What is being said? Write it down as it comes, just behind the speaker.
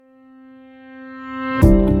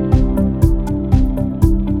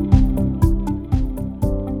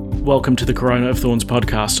Welcome to the Corona of Thorns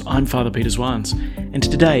podcast. I'm Father Peter Zwans, and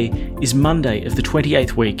today is Monday of the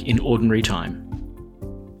 28th week in Ordinary Time.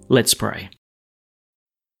 Let's pray.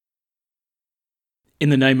 In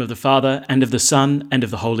the name of the Father, and of the Son, and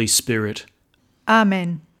of the Holy Spirit.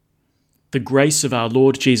 Amen. The grace of our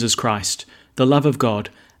Lord Jesus Christ, the love of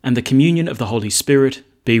God, and the communion of the Holy Spirit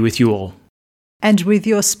be with you all. And with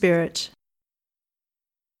your spirit.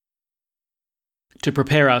 To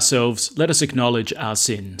prepare ourselves, let us acknowledge our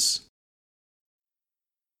sins.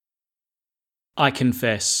 I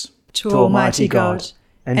confess To Almighty God,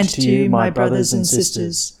 and to you, my brothers and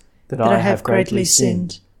sisters, that I have greatly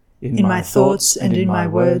sinned, in my thoughts and in my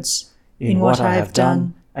words, in what I have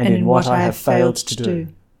done and in what I have failed to do,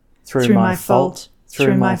 through my fault,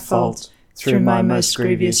 through my most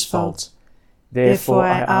grievous fault. Therefore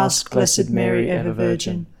I ask Blessed Mary, ever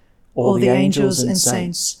Virgin, all the angels and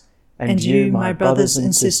saints, and you, my brothers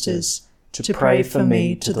and sisters, to pray for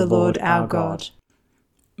me to the Lord our God.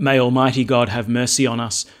 May Almighty God have mercy on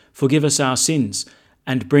us, forgive us our sins,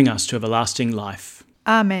 and bring us to everlasting life.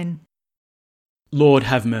 Amen. Lord,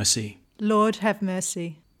 have mercy. Lord, have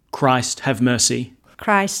mercy. Christ, have mercy.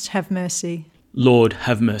 Christ, have mercy. Lord,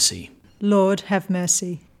 have mercy. Lord, have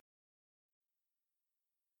mercy.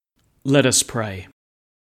 Let us pray.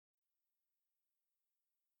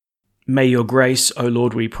 May your grace, O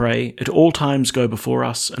Lord, we pray, at all times go before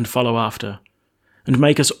us and follow after, and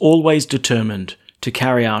make us always determined to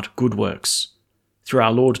carry out good works. Through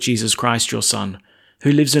our Lord Jesus Christ, your Son,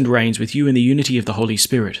 who lives and reigns with you in the unity of the Holy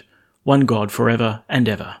Spirit, one God forever and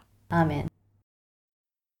ever. Amen.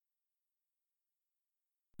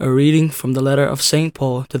 A reading from the letter of St.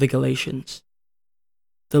 Paul to the Galatians.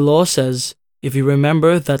 The law says, if you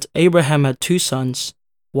remember that Abraham had 2 sons,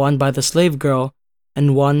 one by the slave girl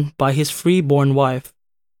and one by his free-born wife.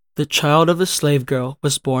 The child of the slave girl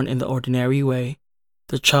was born in the ordinary way.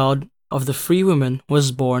 The child of the free woman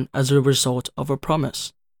was born as a result of a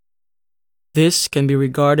promise. This can be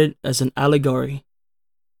regarded as an allegory.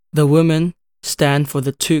 The women stand for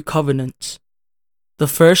the 2 covenants. The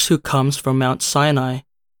first, who comes from Mount Sinai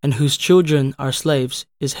and whose children are slaves,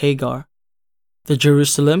 is Hagar. The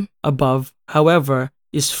Jerusalem above, however,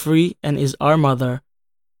 is free and is our mother,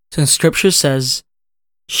 since Scripture says,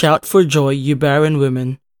 "Shout for joy, you barren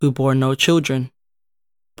women who bore no children.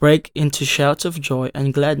 Break into shouts of joy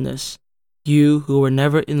and gladness, you who were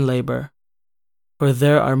never in labor. For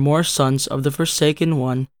there are more sons of the forsaken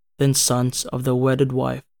one than sons of the wedded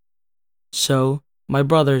wife." So, my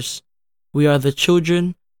brothers, we are the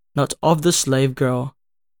children not of the slave girl,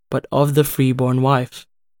 but of the freeborn wife.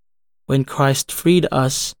 When Christ freed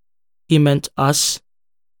us, he meant us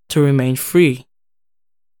to remain free.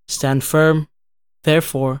 Stand firm,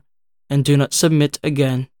 therefore, and do not submit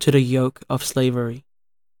again to the yoke of slavery.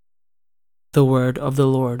 The word of the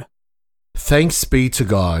Lord. Thanks be to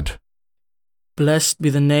God. Blessed be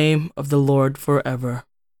the name of the Lord forever.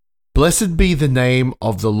 Blessed be the name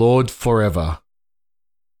of the Lord forever.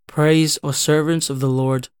 Praise, O servants of the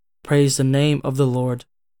Lord, praise the name of the Lord.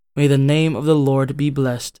 May the name of the Lord be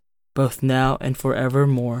blessed, both now and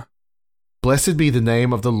forevermore. Blessed be the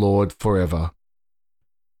name of the Lord forever.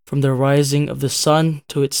 From the rising of the sun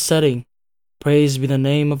to its setting, praise be the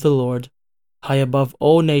name of the Lord. High above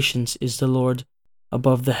all nations is the Lord,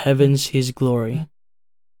 above the heavens his glory.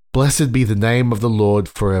 Blessed be the name of the Lord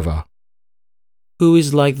forever. Who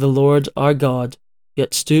is like the Lord our God,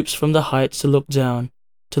 yet stoops from the heights to look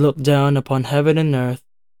down upon heaven and earth.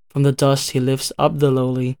 From the dust he lifts up the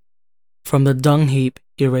lowly, from the dung heap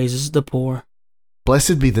he raises the poor.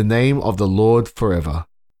 Blessed be the name of the Lord forever.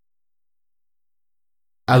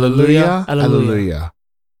 Alleluia, alleluia.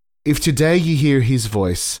 If today you hear his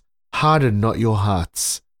voice, harden not your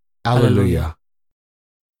hearts. Alleluia.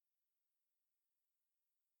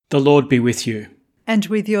 The Lord be with you. And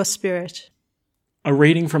with your spirit. A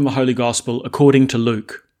reading from the Holy Gospel according to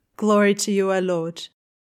Luke. Glory to you, O Lord.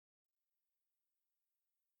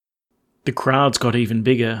 The crowds got even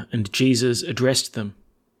bigger, and Jesus addressed them.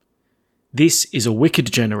 This is a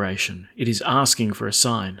wicked generation. It is asking for a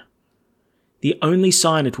sign. The only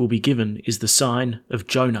sign it will be given is the sign of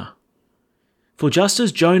Jonah. For just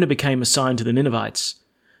as Jonah became a sign to the Ninevites,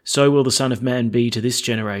 so will the Son of Man be to this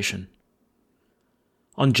generation.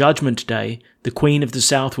 On Judgment Day, the Queen of the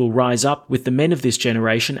South will rise up with the men of this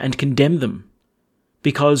generation and condemn them,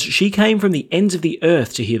 because she came from the ends of the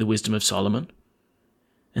earth to hear the wisdom of Solomon.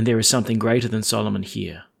 And there is something greater than Solomon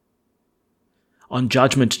here. On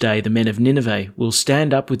Judgment Day, the men of Nineveh will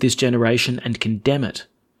stand up with this generation and condemn it,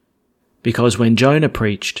 because when Jonah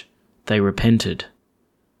preached, they repented.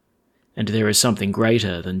 And there is something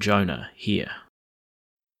greater than Jonah here.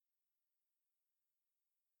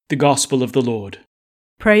 The Gospel of the Lord.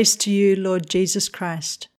 Praise to you, Lord Jesus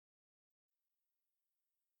Christ.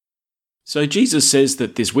 So Jesus says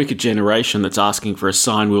that this wicked generation that's asking for a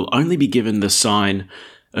sign will only be given the sign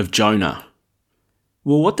of Jonah.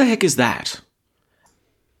 Well, what the heck is that?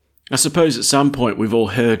 I suppose at some point we've all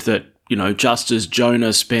heard that, just as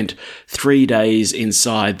Jonah spent 3 days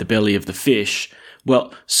inside the belly of the fish,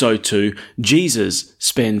 well, so too Jesus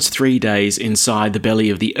spends 3 days inside the belly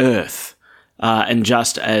of the earth. And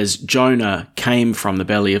just as Jonah came from the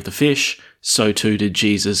belly of the fish, so too did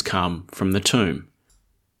Jesus come from the tomb.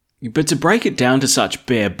 But to break it down to such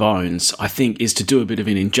bare bones, I think, is to do a bit of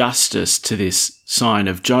an injustice to this sign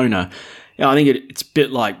of Jonah. I think it's a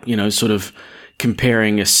bit like, sort of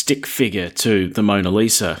comparing a stick figure to the Mona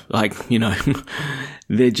Lisa.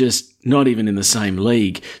 They're just not even in the same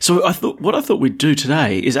league. So what I thought we'd do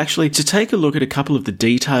today is actually to take a look at a couple of the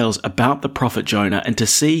details about the prophet Jonah and to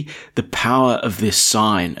see the power of this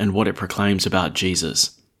sign and what it proclaims about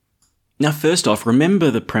Jesus. Now, first off, remember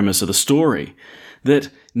the premise of the story, that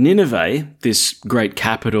Nineveh, this great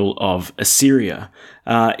capital of Assyria,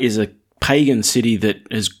 is a pagan city that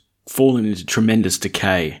has fallen into tremendous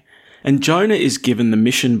decay. And Jonah is given the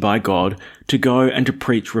mission by God to go and to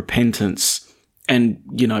preach repentance. And,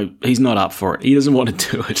 he's not up for it. He doesn't want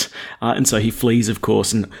to do it. And so he flees, of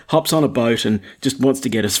course, and hops on a boat and just wants to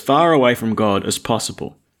get as far away from God as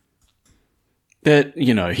possible. But,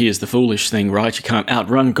 here's the foolish thing, right? You can't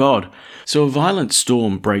outrun God. So a violent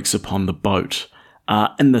storm breaks upon the boat.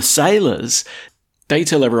 And the sailors, they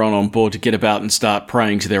tell everyone on board to get about and start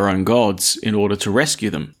praying to their own gods in order to rescue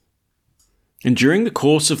them. And during the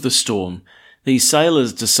course of the storm, these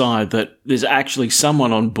sailors decide that there's actually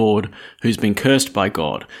someone on board who's been cursed by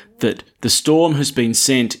God, that the storm has been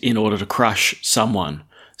sent in order to crush someone.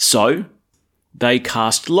 So they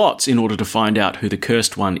cast lots in order to find out who the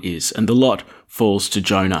cursed one is, and the lot falls to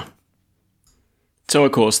Jonah. So,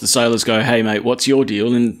 of course, the sailors go, "Hey, mate, what's your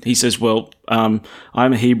deal?" And he says, "Well, I'm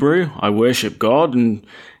a Hebrew, I worship God, and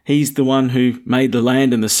He's the one who made the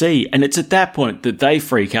land and the sea." And it's at that point that they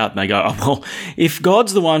freak out and they go, "Oh, well, if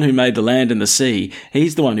God's the one who made the land and the sea,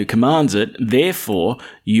 He's the one who commands it, therefore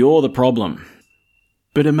you're the problem."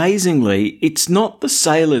 But amazingly, it's not the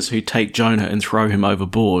sailors who take Jonah and throw him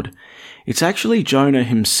overboard. It's actually Jonah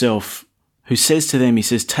himself who says to them, he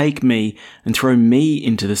says, "Take me and throw me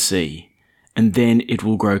into the sea, and then it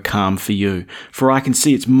will grow calm for you. For I can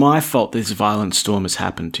see it's my fault this violent storm has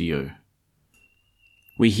happened to you."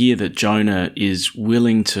 We hear that Jonah is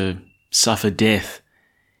willing to suffer death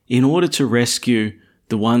in order to rescue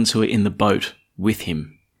the ones who are in the boat with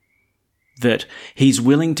him. That he's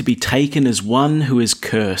willing to be taken as one who is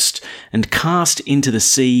cursed and cast into the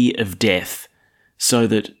sea of death so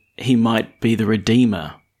that he might be the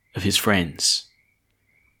redeemer of his friends.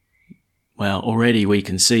 Well, already we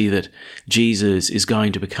can see that Jesus is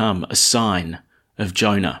going to become a sign of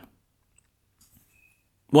Jonah.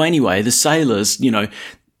 Well, anyway, the sailors,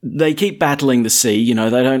 they keep battling the sea.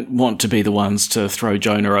 They don't want to be the ones to throw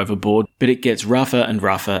Jonah overboard, but it gets rougher and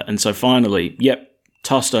rougher. And so finally,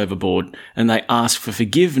 tossed overboard, and they ask for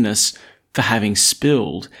forgiveness for having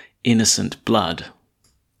spilled innocent blood.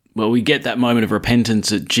 Well, we get that moment of repentance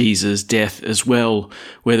at Jesus' death as well,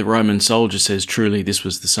 where the Roman soldier says, "Truly, this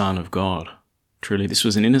was the Son of God. Truly, this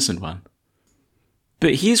was an innocent one."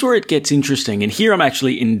 But here's where it gets interesting, and here I'm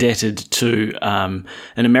actually indebted to an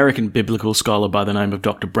American biblical scholar by the name of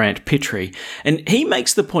Dr. Brant Pitre, and he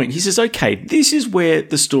makes the point. He says, okay, this is where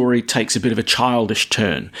the story takes a bit of a childish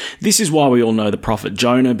turn. This is why we all know the prophet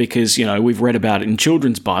Jonah, because, we've read about it in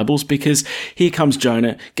children's Bibles, because here comes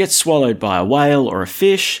Jonah, gets swallowed by a whale or a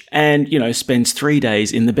fish, and, spends 3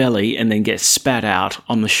 days in the belly and then gets spat out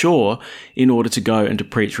on the shore in order to go and to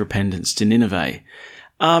preach repentance to Nineveh.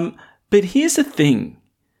 But here's the thing.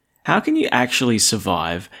 How can you actually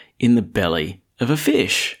survive in the belly of a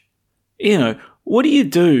fish? What do you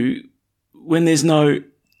do when there's no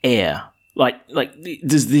air? Like,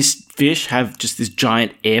 does this fish have just this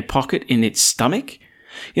giant air pocket in its stomach?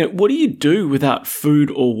 What do you do without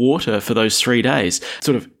food or water for those 3 days?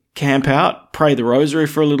 Sort of camp out, pray the rosary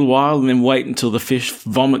for a little while, and then wait until the fish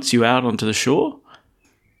vomits you out onto the shore?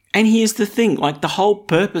 And here's the thing, the whole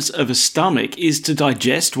purpose of a stomach is to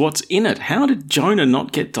digest what's in it. How did Jonah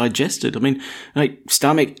not get digested?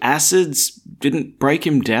 Stomach acids didn't break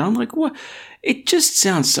him down? What? It just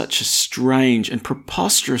sounds such a strange and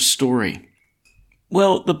preposterous story.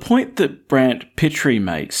 Well, the point that Brant Pitre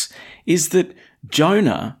makes is that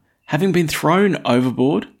Jonah, having been thrown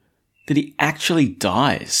overboard, that he actually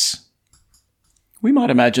dies. We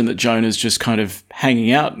might imagine that Jonah's just kind of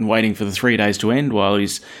hanging out and waiting for the 3 days to end while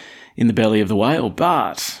he's in the belly of the whale,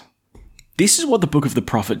 but This is what the book of the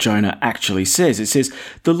prophet Jonah actually says. It says,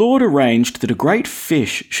 "The Lord arranged that a great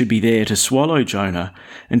fish should be there to swallow Jonah,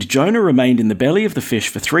 and Jonah remained in the belly of the fish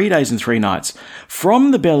for 3 days and 3 nights. From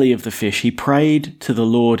the belly of the fish he prayed to the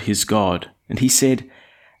Lord his God, and he said,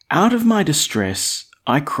 'Out of my distress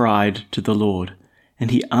I cried to the Lord, and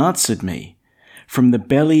he answered me. From the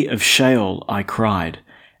belly of Sheol I cried,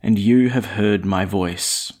 and you have heard my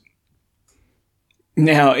voice.'"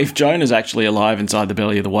 Now, if Jonah's actually alive inside the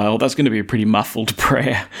belly of the whale, that's going to be a pretty muffled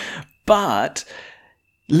prayer. But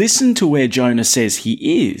listen to where Jonah says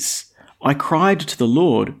he is. "I cried to the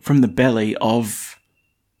Lord from the belly of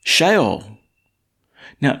Sheol."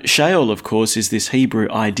 Now, Sheol, of course, is this Hebrew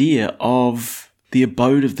idea of the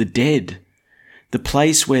abode of the dead, the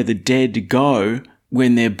place where the dead go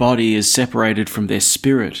when their body is separated from their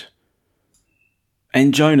spirit.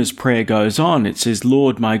 And Jonah's prayer goes on. It says,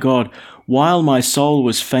 "Lord my God, while my soul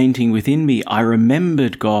was fainting within me, I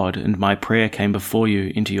remembered God, and my prayer came before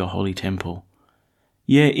you into your holy temple."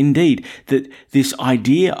 Yeah, indeed, that this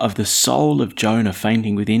idea of the soul of Jonah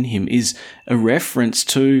fainting within him is a reference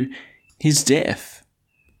to his death.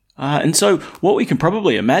 And so what we can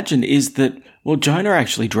probably imagine is that, well, Jonah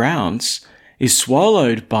actually drowns, is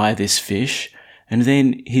swallowed by this fish, and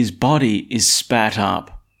then his body is spat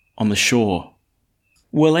up on the shore.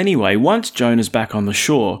 Well, anyway, once Jonah's back on the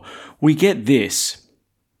shore, we get this.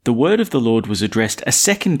 "The word of the Lord was addressed a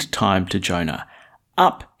second time to Jonah.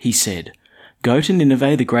 'Up,' he said, 'go to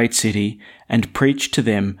Nineveh, the great city, and preach to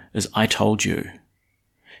them as I told you.'"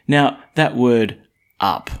 Now, that word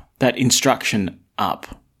up, that instruction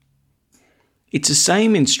up, it's the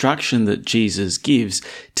same instruction that Jesus gives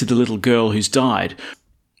to the little girl who's died.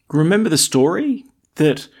 Remember the story?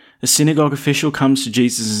 That a synagogue official comes to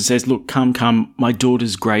Jesus and says, "Look, come, my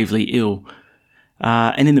daughter's gravely ill."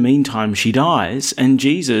 And in the meantime, she dies, and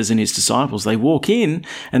Jesus and his disciples, they walk in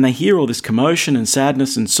and they hear all this commotion and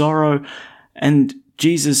sadness and sorrow. And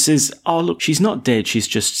Jesus says, "Oh, look, she's not dead, she's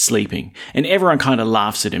just sleeping." And everyone kind of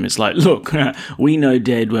laughs at him. It's like, "Look, we know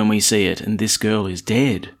dead when we see it, and this girl is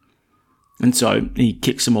dead." And so he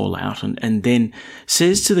kicks them all out and then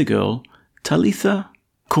says to the girl, "Talitha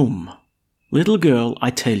cum." "Little girl, I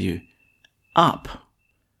tell you, up."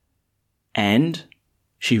 And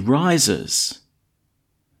she rises.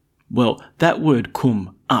 Well, that word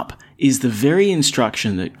cum, up, is the very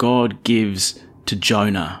instruction that God gives to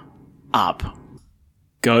Jonah. Up.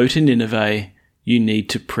 Go to Nineveh, you need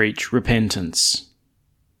to preach repentance.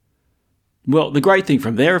 Well, the great thing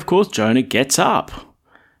from there, of course, Jonah gets up.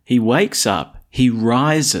 He wakes up, he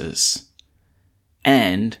rises.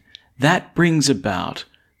 And that brings about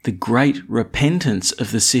the great repentance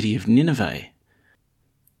of the city of Nineveh.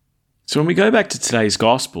 So when we go back to today's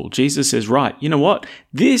gospel, Jesus says, right, you know what?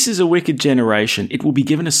 This is a wicked generation. It will be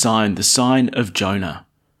given a sign, the sign of Jonah.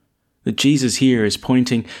 That Jesus here is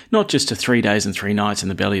pointing not just to 3 days and 3 nights in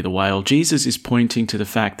the belly of the whale. Jesus is pointing to the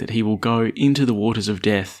fact that he will go into the waters of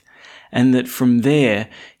death, and that from there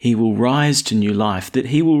he will rise to new life, that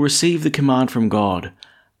he will receive the command from God,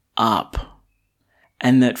 up.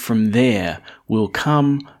 And that from there will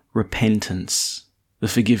come repentance, the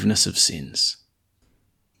forgiveness of sins.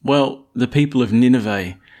 Well, the people of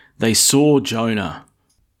Nineveh, they saw Jonah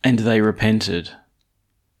and they repented.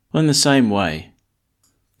 Well, in the same way,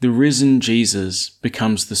 the risen Jesus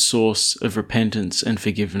becomes the source of repentance and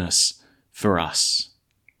forgiveness for us.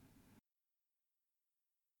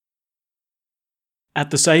 At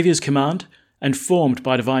the Saviour's command, and formed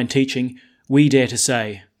by divine teaching, we dare to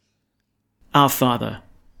say, Our Father,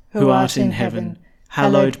 who art in heaven,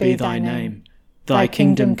 hallowed be thy name. Thy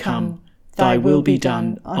kingdom come, thy will be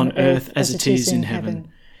done, on earth as it is in heaven.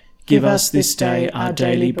 Give us this day our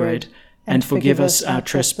daily bread, and forgive us our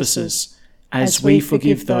trespasses, as we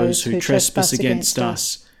forgive those who trespass against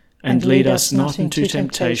us. And lead us not into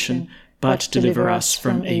temptation, but deliver us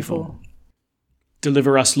from evil.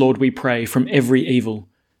 Deliver us, Lord, we pray, from every evil.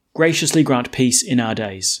 Graciously grant peace in our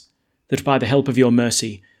days, that by the help of your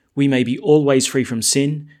mercy we may be always free from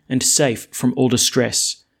sin and safe from all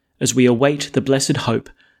distress, as we await the blessed hope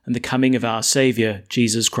and the coming of our Saviour,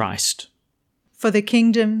 Jesus Christ. For the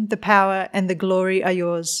kingdom, the power, and the glory are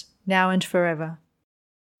yours, now and forever.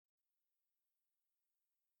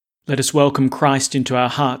 Let us welcome Christ into our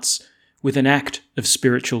hearts with an act of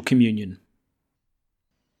spiritual communion.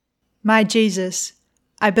 My Jesus,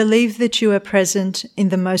 I believe that you are present in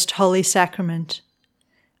the most holy sacrament.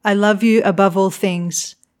 I love you above all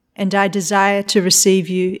things, and I desire to receive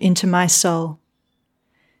you into my soul.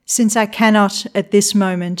 Since I cannot, at this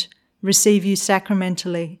moment, receive you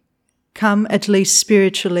sacramentally, come at least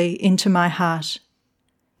spiritually into my heart.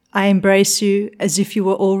 I embrace you as if you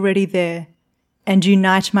were already there, and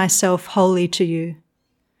unite myself wholly to you.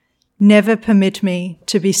 Never permit me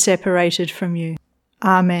to be separated from you.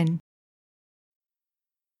 Amen.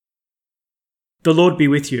 The Lord be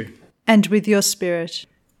with you. And with your spirit.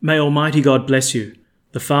 May Almighty God bless you,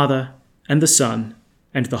 the Father, and the Son,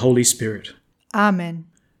 and the Holy Spirit. Amen.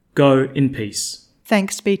 Go in peace.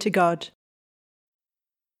 Thanks be to God.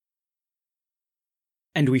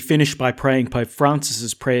 And we finish by praying Pope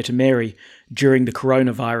Francis's prayer to Mary during the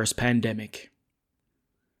coronavirus pandemic.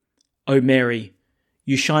 O Mary,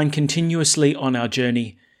 you shine continuously on our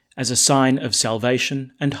journey as a sign of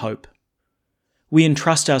salvation and hope. We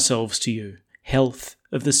entrust ourselves to you, health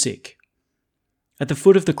of the sick. At the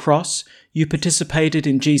foot of the cross, you participated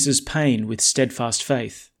in Jesus' pain with steadfast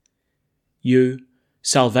faith. You,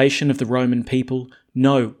 salvation of the Roman people,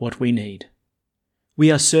 know what we need.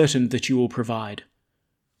 We are certain that you will provide,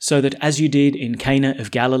 so that as you did in Cana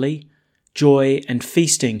of Galilee, joy and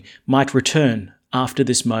feasting might return after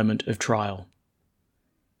this moment of trial.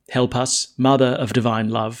 Help us, Mother of Divine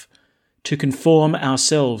Love, to conform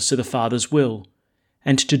ourselves to the Father's will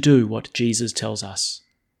and to do what Jesus tells us.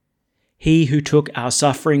 He who took our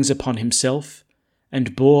sufferings upon himself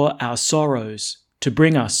and bore our sorrows to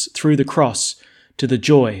bring us through the cross to the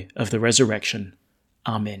joy of the resurrection.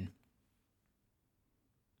 Amen.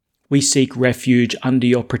 We seek refuge under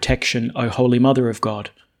your protection, O Holy Mother of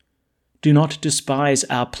God. Do not despise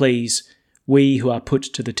our pleas, we who are put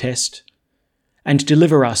to the test, and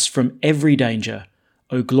deliver us from every danger,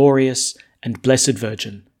 O glorious and blessed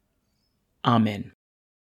Virgin. Amen.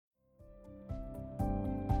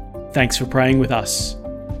 Thanks for praying with us,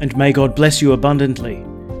 and may God bless you abundantly,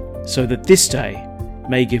 so that this day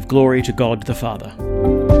may give glory to God the Father.